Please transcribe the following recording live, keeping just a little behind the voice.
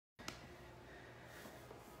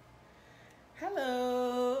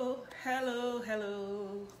Hello, hello,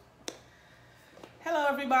 hello. Hello,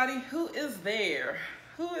 everybody. Who is there?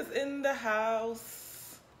 Who is in the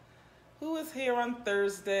house? Who is here on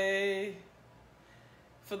Thursday?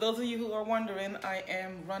 For those of you who are wondering, I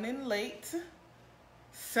am running late.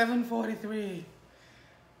 7:43.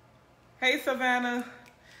 Hey, Savannah.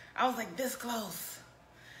 I was like this close.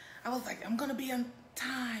 I was like, I'm gonna be on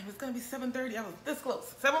time. It's gonna be 7:30. I was this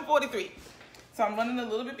close. 7:43. So I'm running a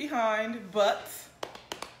little bit behind, but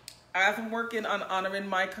as I'm working on honoring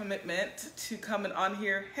my commitment to coming on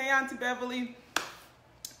here. Hey, Auntie Beverly,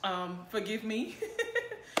 forgive me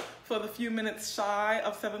for the few minutes shy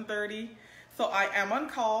of 7:30. So I am on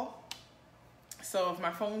call. So if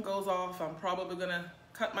my phone goes off, I'm probably gonna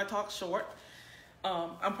cut my talk short.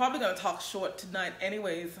 I'm probably gonna talk short tonight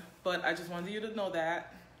anyways, but I just wanted you to know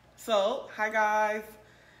that. So, hi guys,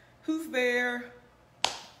 who's there?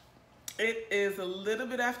 It is a little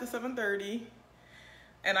bit after 7:30,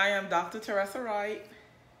 and I am Dr. Teresa Wright.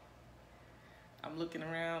 I'm looking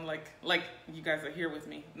around like you guys are here with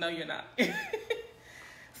me. No, you're not.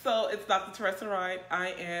 So it's Dr. Teresa Wright. I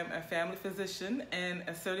am a family physician and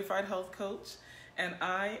a certified health coach, and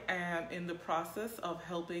I am in the process of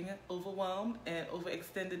helping overwhelmed and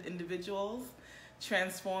overextended individuals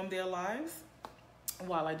transform their lives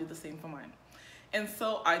while I do the same for mine. And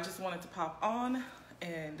so I just wanted to pop on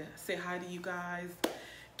and say hi to you guys,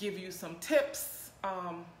 give you some tips,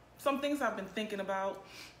 some things I've been thinking about,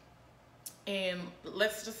 and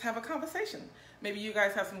let's just have a conversation. Maybe you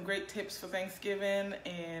guys have some great tips for Thanksgiving,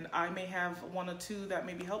 and I may have one or two that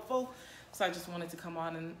may be helpful. So I just wanted to come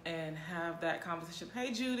on and have that conversation. Hey,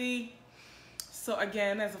 Judy. So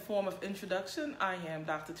again, as a form of introduction, I am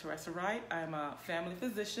Dr. Teresa Wright. I'm a family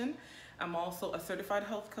physician. I'm also a certified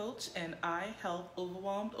health coach, and I help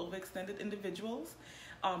overwhelmed, overextended individuals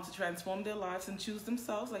to transform their lives and choose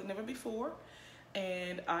themselves like never before.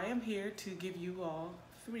 And I am here to give you all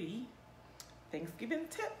 3 Thanksgiving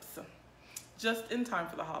tips, just in time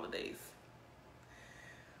for the holidays.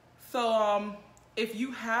 So if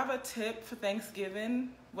you have a tip for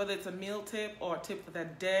Thanksgiving, whether it's a meal tip or a tip for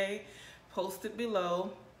that day, post it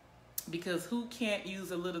below, because who can't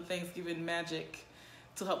use a little Thanksgiving magic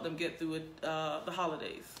to help them get through it, the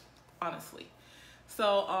holidays, honestly.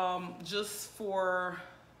 So just for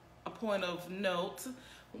a point of note,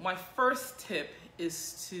 my first tip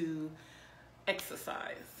is to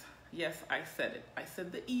exercise. Yes, I said it. I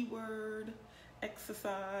said the E word,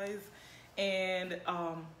 exercise. And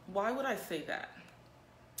why would I say that?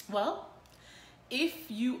 Well,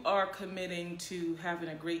 if you are committing to having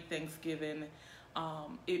a great Thanksgiving,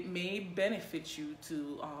 it may benefit you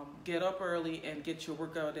to get up early and get your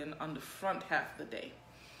workout in on the front half of the day.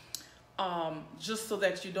 Just so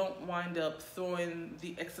that you don't wind up throwing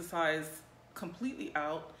the exercise completely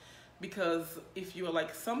out, because if you're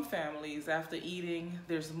like some families, after eating,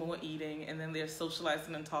 there's more eating, and then there's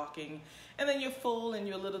socializing and talking, and then you're full and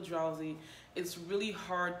you're a little drowsy. It's really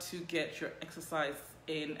hard to get your exercise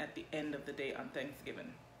in at the end of the day on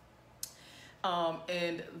Thanksgiving.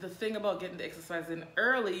 And the thing about getting the exercise in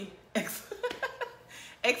early,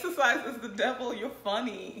 exercise is the devil, you're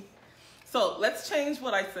funny. So let's change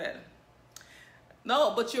what I said.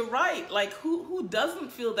 No, but you're right. Like, who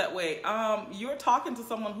doesn't feel that way? You're talking to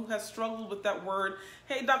someone who has struggled with that word.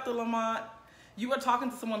 Hey, Dr. Lamont, you are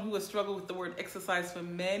talking to someone who has struggled with the word exercise for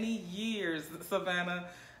many years, Savannah.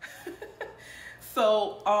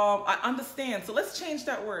 So I understand. So let's change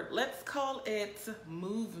that word. Let's call it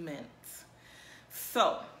movement.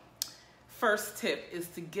 So first tip is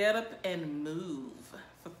to get up and move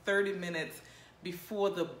for 30 minutes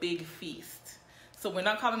before the big feast. So we're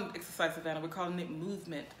not calling it exercise, Savannah, we're calling it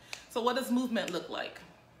movement. So what does movement look like?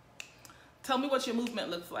 Tell me what your movement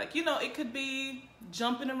looks like. You know, it could be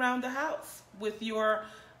jumping around the house with your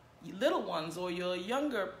little ones or your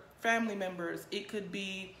younger family members. It could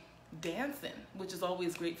be dancing, which is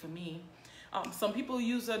always great for me. Some people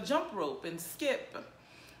use a jump rope and skip.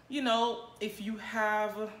 You know, if you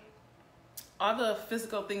have other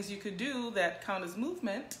physical things you could do that count as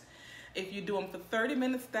movement, if you do them for 30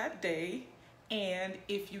 minutes that day, and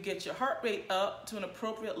if you get your heart rate up to an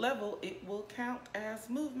appropriate level, it will count as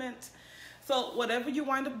movement. So whatever you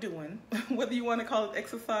wind up doing, whether you want to call it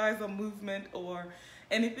exercise or movement or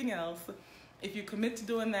anything else, if you commit to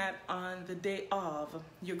doing that on the day of,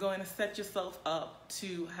 you're going to set yourself up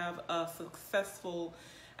to have a successful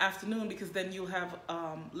afternoon, because then you'll have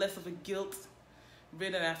less of a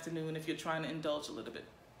guilt-ridden afternoon if you're trying to indulge a little bit.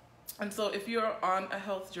 And so if you're on a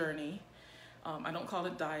health journey, I don't call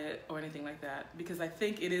it diet or anything like that, because I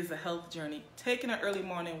think it is a health journey. Taking an early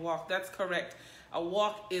morning walk, that's correct. A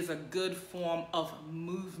walk is a good form of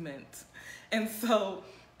movement. And so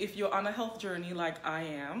if you're on a health journey like I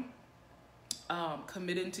am,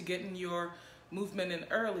 committing to getting your movement in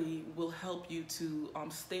early will help you to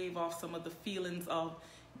stave off some of the feelings of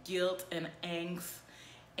guilt and angst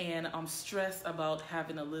and stress about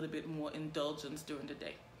having a little bit more indulgence during the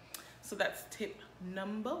day. So that's tip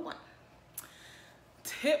number 1.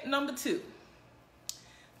 Tip number 2,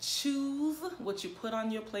 choose what you put on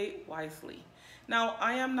your plate wisely. Now,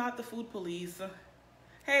 I am not the food police.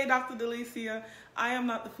 Hey, Dr. Delicia, I am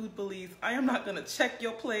not the food police. I am not gonna check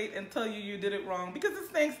your plate and tell you did it wrong because it's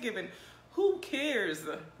Thanksgiving. Who cares,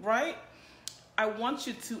 right? I want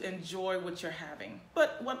you to enjoy what you're having.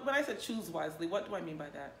 But when I said choose wisely, what do I mean by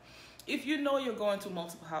that? If you know you're going to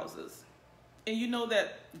multiple houses and you know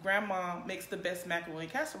that grandma makes the best macaroni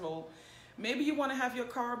casserole, maybe you want to have your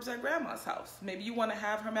carbs at grandma's house. Maybe you want to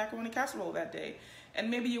have her macaroni casserole that day. And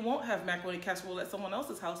maybe you won't have macaroni casserole at someone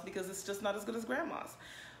else's house because it's just not as good as grandma's.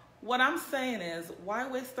 What I'm saying is, why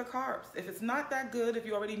waste the carbs? If it's not that good, if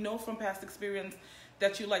you already know from past experience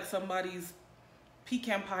that you like somebody's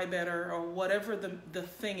pecan pie better or whatever the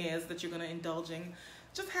thing is that you're going to indulge in,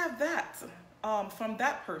 just have that from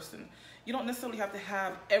that person. You don't necessarily have to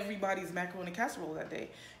have everybody's macaroni casserole that day.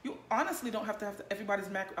 You honestly don't have to have everybody's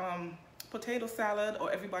potato salad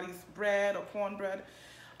or everybody's bread or cornbread.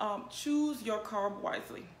 Choose your carb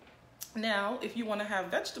wisely. Now, if you want to have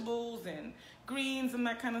vegetables and greens and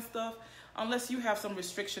that kind of stuff, unless you have some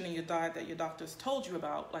restriction in your diet that your doctor's told you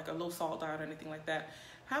about, like a low salt diet or anything like that,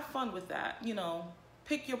 have fun with that. You know,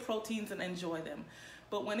 pick your proteins and enjoy them.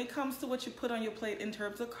 But when it comes to what you put on your plate in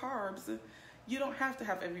terms of carbs, you don't have to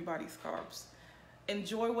have everybody's carbs.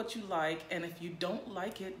 Enjoy what you like, and if you don't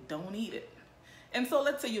like it, don't eat it. And so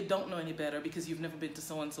let's say you don't know any better because you've never been to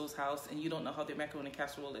so-and-so's house and you don't know how their macaroni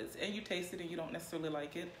casserole is, and you taste it and you don't necessarily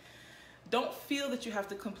like it. Don't feel that you have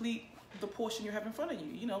to complete the portion you have in front of you.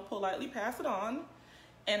 You know, politely pass it on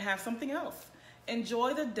and have something else.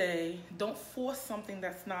 Enjoy the day. Don't force something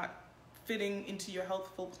that's not fitting into your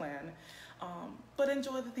healthful plan, but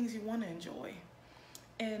enjoy the things you want to enjoy.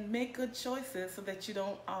 And make good choices so that you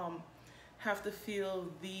don't have to feel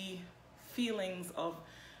the feelings of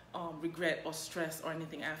regret or stress or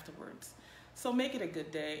anything afterwards. So make it a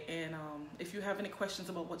good day. And if you have any questions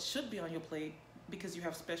about what should be on your plate because you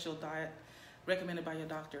have special diet recommended by your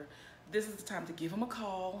doctor, this is the time to give them a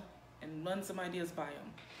call and run some ideas by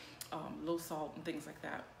them. Low salt and things like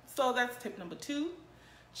that. So that's tip number 2.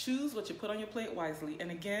 Choose what you put on your plate wisely.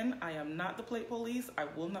 And again, I am not the plate police. I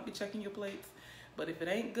will not be checking your plates. But if it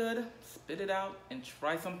ain't good, spit it out and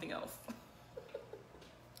try something else.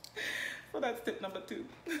 So that's tip number 2.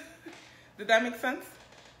 Did that make sense?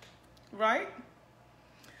 Right?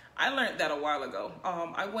 I learned that a while ago.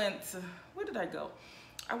 Where did I go?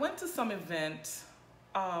 I went to some event.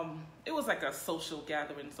 It was like a social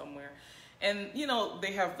gathering somewhere. And, you know,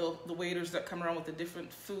 they have the waiters that come around with the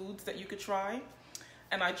different foods that you could try.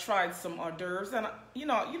 And I tried some hors d'oeuvres. And, you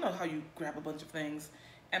know how you grab a bunch of things.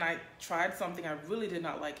 And I tried something. I really did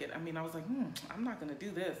not like it. I mean, I was like, I'm not going to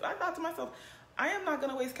do this. I thought to myself, I am not going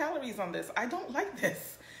to waste calories on this. I don't like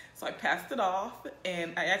this. So I passed it off,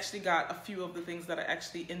 and I actually got a few of the things that I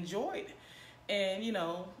actually enjoyed. And, you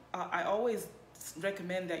know, I always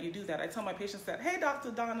recommend that you do that. I tell my patients that, hey,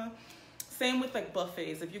 Dr. Donna, same with like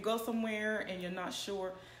buffets. If you go somewhere and you're not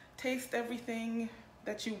sure, taste everything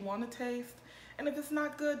that you want to taste. And if it's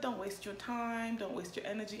not good, don't waste your time, don't waste your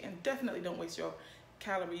energy, and definitely don't waste your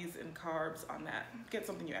calories and carbs on that. Get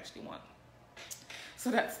something you actually want. So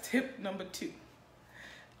that's tip number 2.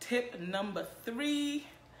 Tip number 3,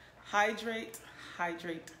 hydrate,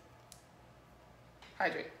 hydrate,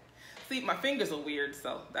 hydrate. See, my fingers are weird,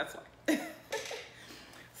 so that's why.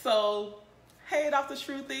 So, hey, Dr.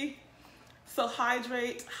 Shruti. So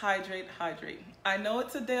hydrate, hydrate, hydrate. I know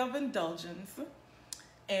it's a day of indulgence,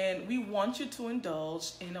 and we want you to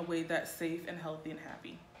indulge in a way that's safe and healthy and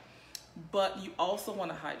happy. But you also want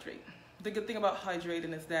to hydrate. The good thing about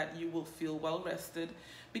hydrating is that you will feel well rested,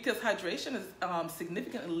 because hydration is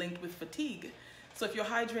significantly linked with fatigue. So if you're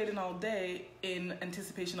hydrating all day in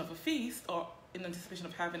anticipation of a feast or in anticipation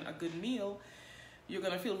of having a good meal, you're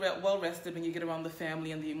going to feel well rested when you get around the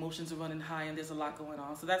family and the emotions are running high and there's a lot going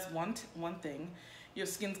on. So that's one thing. Your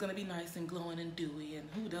skin's going to be nice and glowing and dewy, and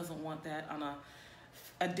who doesn't want that on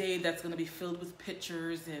a day that's going to be filled with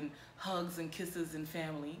pictures and hugs and kisses and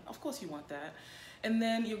family? Of course you want that. And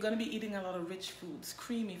then you're going to be eating a lot of rich foods,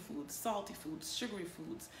 creamy foods, salty foods, sugary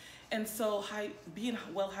foods. And so being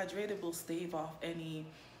well hydrated will stave off any,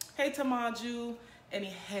 hey Tamaju,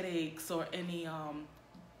 any headaches or any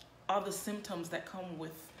other symptoms that come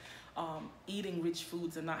with eating rich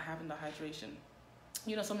foods and not having the hydration.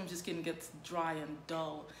 You know, sometimes your skin gets dry and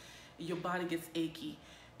dull. Your body gets achy.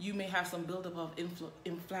 You may have some buildup of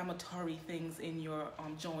inflammatory things in your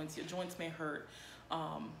joints. Your joints may hurt.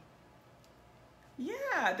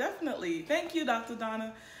 Yeah, definitely. Thank you, Dr.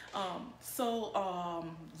 Donna. Your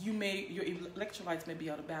electrolytes may be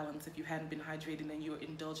out of balance if you hadn't been hydrating and you're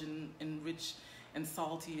indulging in rich and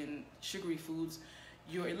salty and sugary foods.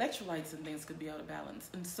 Your electrolytes and things could be out of balance.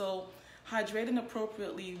 And so hydrating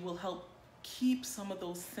appropriately will help keep some of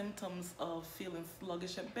those symptoms of feeling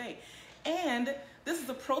sluggish at bay. And this is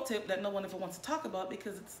a pro tip that no one ever wants to talk about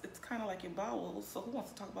because it's kind of like your bowels. So who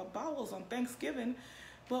wants to talk about bowels on Thanksgiving?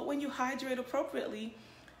 But when you hydrate appropriately,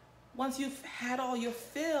 once you've had all your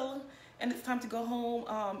fill and it's time to go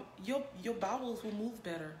home, your bowels will move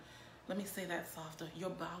better. Let me say that softer.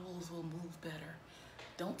 Your bowels will move better.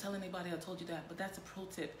 Don't tell anybody I told you that, but that's a pro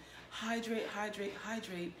tip. Hydrate, hydrate,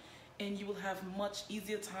 hydrate, and you will have much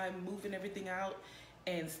easier time moving everything out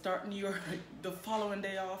and starting the following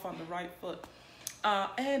day off on the right foot.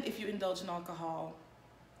 And if you indulge in alcohol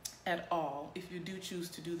at all, if you do choose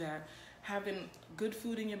to do that, having good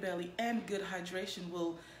food in your belly and good hydration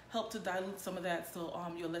will help to dilute some of that, so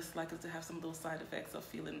you're less likely to have some of those side effects of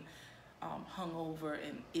feeling hungover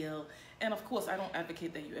and ill. And of course, I don't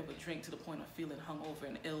advocate that you ever drink to the point of feeling hungover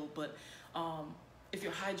and ill, but if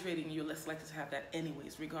you're hydrating, you're less likely to have that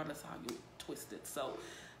anyways, regardless how you twist it. So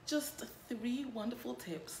just 3 wonderful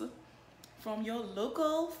tips from your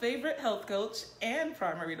local favorite health coach and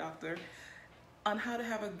primary doctor on how to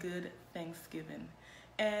have a good Thanksgiving.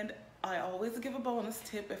 And I always give a bonus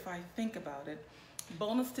tip if I think about it.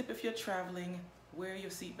 Bonus tip if you're traveling, wear your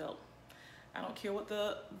seatbelt. I don't care what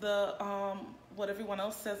what everyone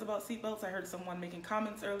else says about seatbelts. I heard someone making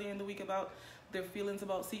comments earlier in the week about their feelings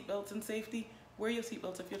about seatbelts and safety. Wear your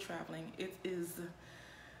seatbelts if you're traveling. It is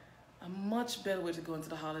a much better way to go into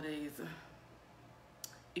the holidays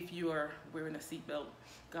if you are wearing a seatbelt.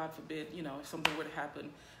 God forbid, you know, if something were to happen,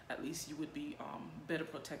 at least you would be better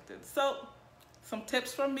protected. So some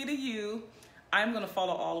tips from me to you. I'm gonna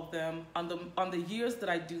follow all of them. On the years that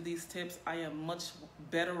I do these tips, I am much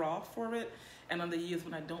better off for it. And on the years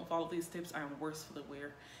when I don't follow these tips, I am worse for the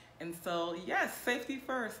wear. And so, yes, safety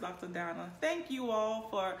first, Dr. Donna. Thank you all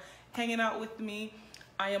for hanging out with me.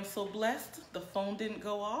 I am so blessed. The phone didn't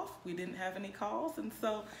go off. We didn't have any calls. And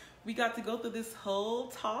so we got to go through this whole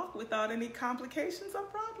talk without any complications or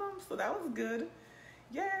problems. So that was good.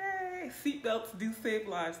 Yay! Seatbelts do save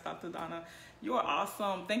lives, Dr. Donna. You are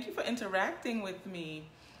awesome. Thank you for interacting with me.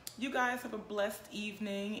 You guys have a blessed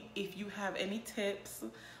evening. If you have any tips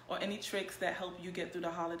or any tricks that help you get through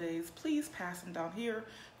the holidays, please pass them down here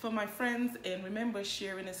for my friends. And remember,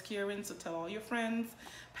 sharing is caring, so tell all your friends,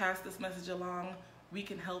 pass this message along. We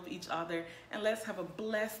can help each other, and let's have a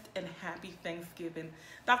blessed and happy Thanksgiving.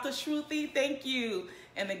 Dr. Shruti, thank you.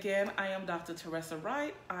 And again, I am Dr. Teresa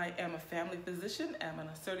Wright. I am a family physician. I'm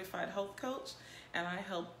a certified health coach, and I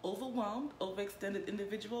help overwhelmed, overextended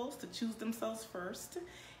individuals to choose themselves first.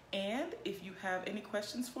 And if you have any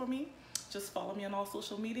questions for me, just follow me on all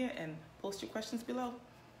social media and post your questions below.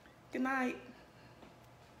 Good night.